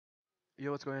Yo,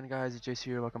 what's going on, guys? It's Jace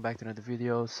here. Welcome back to another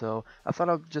video. So I thought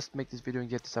I'd just make this video and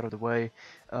get this out of the way.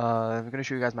 I'm gonna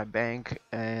show you guys my bank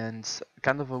and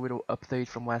kind of a little update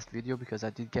from last video because I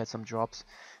did get some drops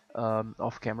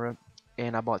off camera,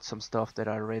 and I bought some stuff that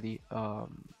I already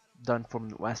done from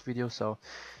the last video. So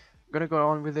I'm gonna go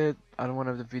on with it. I don't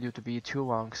want the video to be too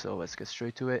long, so let's get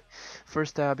straight to it.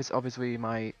 First tab is obviously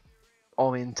my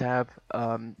all-in tab.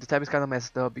 The tab is kind of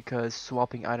messed up because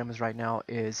swapping items right now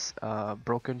is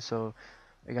broken. So,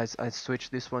 hey guys, I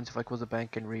switched this one. So if I close the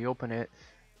bank and reopen it,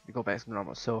 we go back to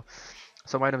normal. So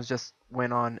some items just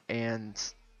went on and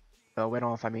went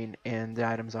off. I mean, and the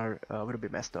items are a little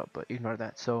bit messed up, but ignore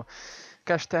that. So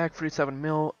cash tag 37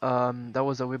 mil. That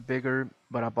was a bit bigger,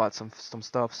 but I bought some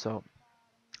stuff, so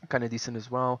kind of decent as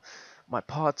well. My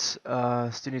pots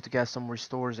still need to get some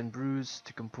restores and brews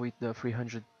to complete the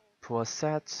 300 plus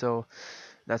set, so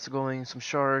that's going. Some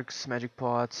sharks, magic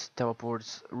pots,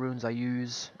 teleports, runes I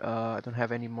use. I don't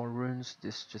have any more runes,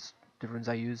 this just the runes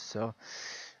I use, so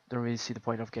don't really see the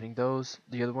point of getting those.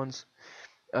 The other ones,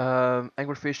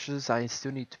 anglerfishes, I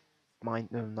still need to mine,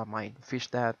 no, not mine, fish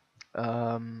that.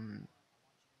 Um,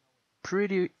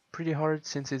 pretty hard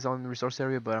since it's on the resource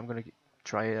area, but I'm gonna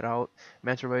try it out.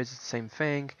 Manta rays, same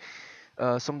thing.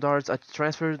 Some darts. I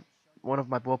transferred one of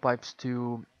my blow pipes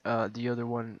to the other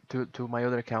one to my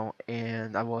other account,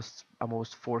 and I lost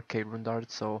almost 4k rune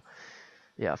darts. So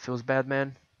yeah, feels bad,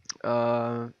 man.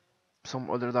 Uh,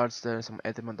 some other darts there, some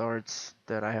Edema darts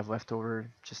that I have left over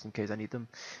just in case I need them.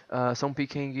 Some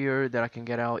PK gear that I can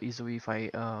get out easily if I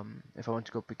want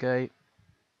to go PK.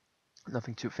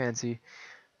 Nothing too fancy.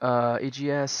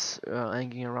 AGS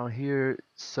hanging around here.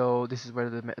 So this is where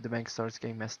the bank starts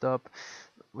getting messed up.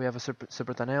 We have a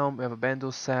Serpentine Helm, we have a Bando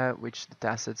set, which the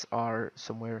tacits are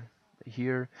somewhere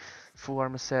here. Full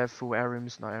armor set, full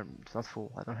arims, no, it's not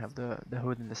full, I don't have the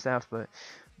hood and the staff, but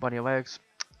body and legs.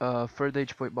 Third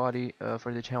age plate body,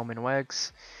 third age helm and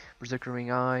legs. Berserker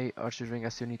ring eye, archer ring, I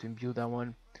still need to imbue that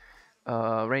one.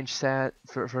 Range set,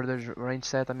 further range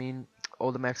set, I mean,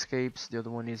 all the max capes, the other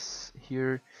one is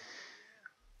here.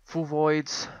 Full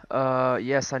voids,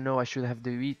 yes, I know I should have the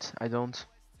elite, I don't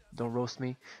roast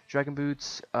me. Dragon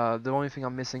boots, the only thing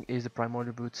I'm missing is the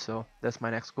primordial boots, so that's my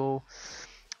next goal.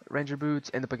 Ranger boots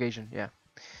and the Pagasian, yeah.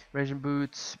 Ranger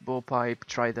boots, bullpipe,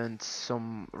 trident,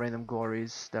 some random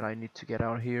glories that I need to get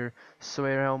out here.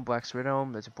 Swear Helm, Black Swear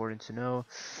Helm, that's important to know.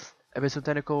 Abyssal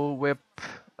Tentacle, Whip,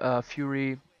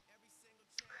 Fury,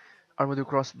 Armadillo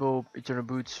Crossbow, Eternal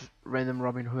Boots, random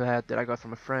Robin Hood hat that I got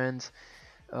from a friend.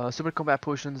 Super combat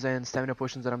potions and stamina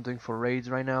potions that I'm doing for raids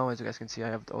right now. As you guys can see, I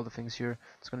have all the things here.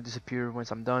 It's gonna disappear once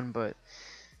I'm done, but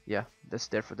yeah, that's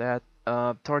there for that.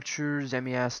 Torture,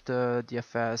 Zemiasta,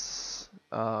 DFS,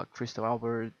 Crystal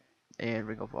Albert, and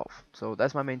Ring of Wolf. So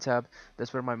that's my main tab.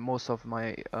 That's where most of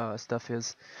my stuff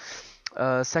is.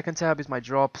 Second tab is my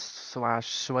drops slash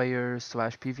Slayer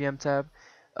slash PVM tab.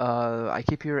 I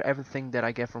keep here everything that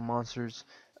I get from monsters.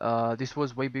 This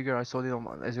was way bigger. I sold it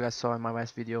as you guys saw in my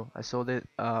last video. I sold it.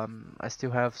 I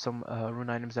still have some rune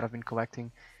items that I've been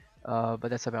collecting, but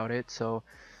that's about it. So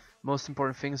most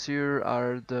important things here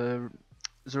are the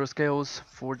Zero Scales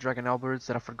for Dragon Alberts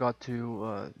that I forgot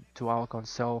to Alcon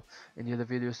sell in the other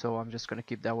video, so I'm just gonna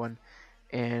keep that one.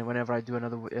 And whenever I do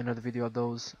another video of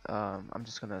those, I'm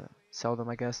just gonna sell them,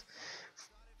 I guess.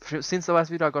 Since the last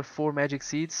video, I got 4 magic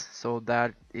seeds, so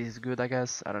that is good, I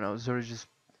guess. I don't know. Zoro just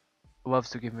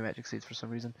loves to give me magic seeds for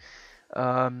some reason.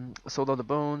 Sold all the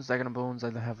bones, diagonal bones.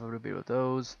 I have a little bit of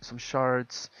those. Some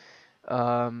shards.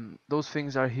 Those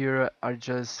things are here are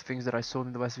just things that I sold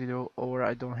in the last video or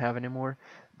I don't have anymore,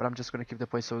 but I'm just gonna keep the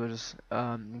placeholders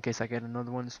in case I get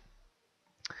another ones.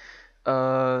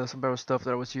 Some barrel stuff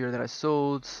that was here that I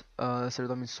sold.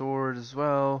 Cerulean sword as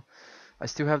well. I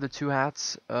still have the 2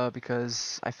 hats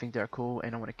because I think they're cool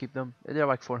and I want to keep them. They're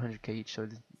like 400k each, so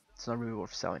it's not really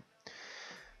worth selling.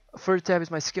 Third tab is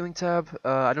my skilling tab.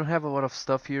 I don't have a lot of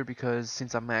stuff here because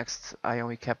since I'm maxed, I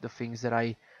only kept the things that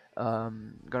I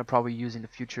gonna probably use in the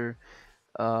future,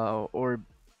 or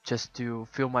just to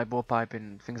fill my bullpipe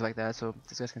and things like that. So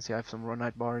as you guys can see, I have some raw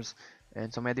night bars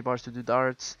and some eddy bars to do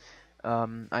darts.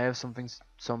 I have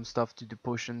some stuff to do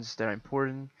potions that are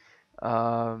important.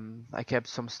 I kept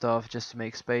some stuff just to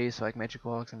make space, like magic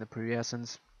locks and the pre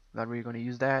essence. Not really gonna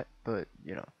use that, but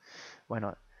you know, why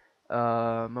not?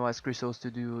 Moaz crystals to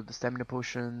do the stamina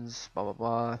potions, blah blah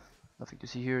blah. Nothing to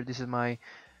see here. This is my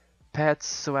pet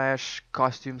slash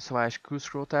costume slash crew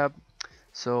scroll tab.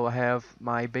 So I have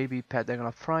my baby pet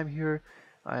Dagonoth Prime here.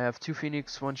 I have 2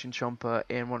 Phoenix, 1 Chinchompa,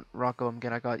 and 1 Rock Golem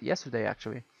I got yesterday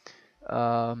actually.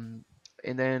 And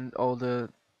then all the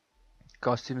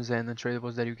costumes and the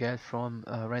tradables that you get from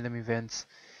random events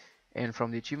And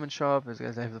from the achievement shop, as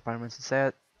guys, I have the pyromancer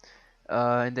set.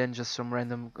 And then just some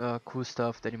random cool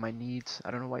stuff that you might need.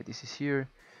 I don't know why this is here.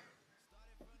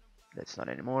 That's not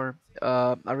anymore.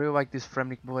 I really like this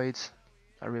Fremnik blades.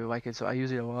 I really like it, so I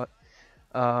use it a lot.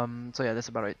 So yeah, that's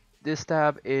about it. This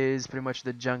tab is pretty much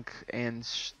the junk and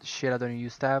shit I don't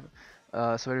use tab.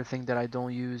 So everything that I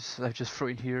don't use, I just throw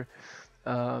in here.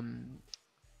 Um,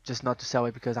 just not to sell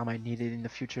it because I might need it in the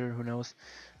future. Who knows?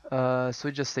 So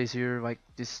it just stays here, like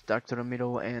this dark to the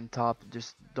middle and top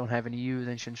just don't have any use.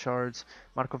 Ancient shards,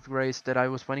 Mark of Grace that I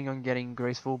was planning on getting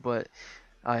graceful, but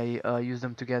I used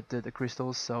them to get the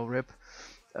crystals, so rip.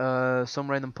 Some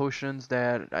random potions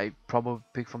that I probably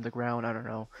pick from the ground, I don't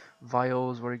know.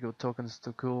 Vials, where you go tokens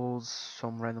to cools,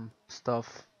 some random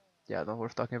stuff. Yeah, not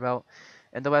worth talking about.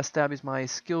 And the last tab is my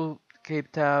skill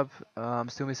cape tab. I'm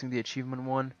still missing the achievement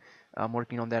one. I'm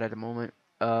working on that at the moment.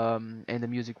 And the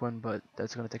music one, but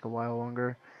that's gonna take a while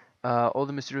longer. All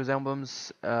the mysterious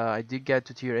emblems, I did get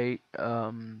to tier 8,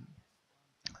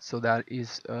 so that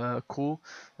is cool.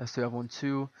 I still have one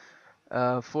too.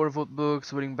 4 vote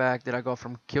books, winning back that I got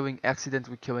from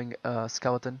accidentally killing a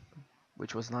skeleton,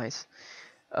 which was nice.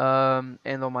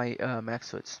 And all my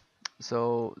max hits.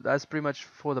 So that's pretty much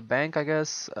for the bank, I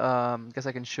guess. Guess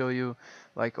I can show you,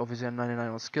 like obviously I'm 99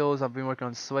 on skills. I've been working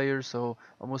on Slayer, so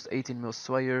almost 18 mil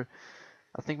Slayer.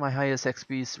 I think my highest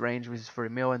XP is range, which is 40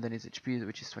 mil, and then it's HP,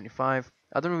 which is 25.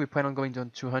 I don't really plan on going to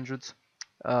 200s.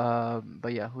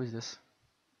 But yeah, who is this?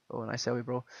 Oh, nice Ellie,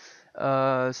 bro.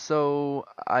 So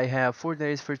I have 4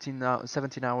 days,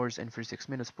 17 hours, and 36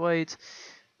 minutes played.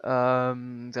 As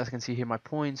you can see here, my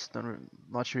points.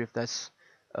 Not sure if that's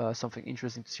something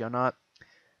interesting to see or not.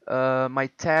 My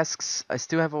tasks, I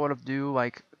still have a lot to do.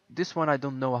 Like this one, I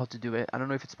don't know how to do it. I don't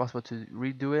know if it's possible to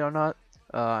redo it or not.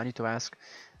 I need to ask.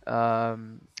 You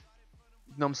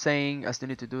know what I'm saying? I still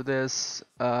need to do this.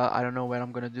 I don't know when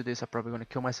I'm gonna do this. I'm probably gonna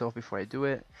kill myself before I do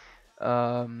it.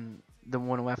 The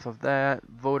one left of that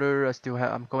voter,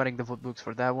 I'm collecting the vote books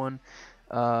for that one.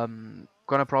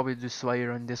 Gonna probably do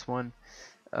Slayer on this one.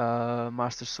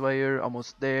 Master Slayer,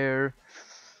 almost there.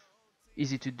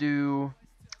 Easy to do.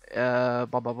 Blah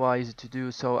blah blah, easy to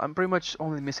do. So I'm pretty much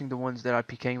only missing the ones that are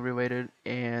PKing related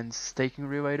and staking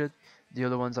related. The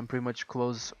other ones I'm pretty much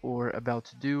close or about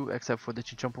to do, except for the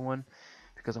Chinchompa one,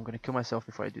 because I'm gonna kill myself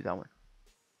before I do that one.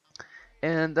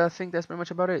 And I think that's pretty much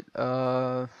about it.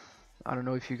 I don't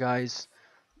know if you guys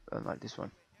like this one.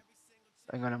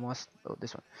 I'm gonna must. Oh,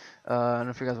 this one. I don't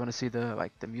know if you guys want to see the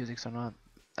musics or not.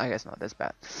 I guess not. That's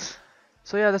bad.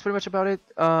 So yeah, that's pretty much about it.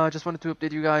 Just wanted to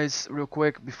update you guys real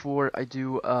quick before I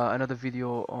do another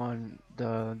video on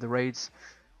the raids.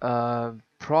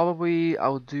 Probably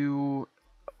I'll do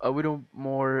a little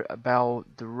more about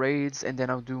the raids, and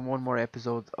then I'll do one more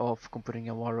episode of completing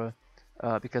Awara,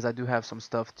 because I do have some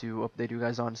stuff to update you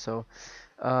guys on. So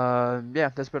yeah,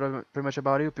 that's pretty much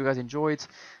about it. Hope you guys enjoyed.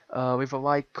 Leave a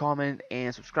like, comment,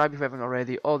 and subscribe if you haven't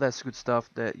already. All that's good stuff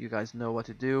that you guys know what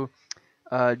to do.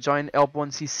 Join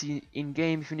Help1cc in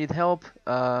game if you need help,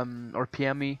 or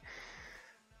PM me.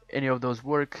 Any of those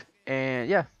work. And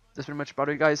yeah, that's pretty much about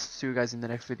it, guys. See you guys in the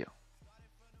next video.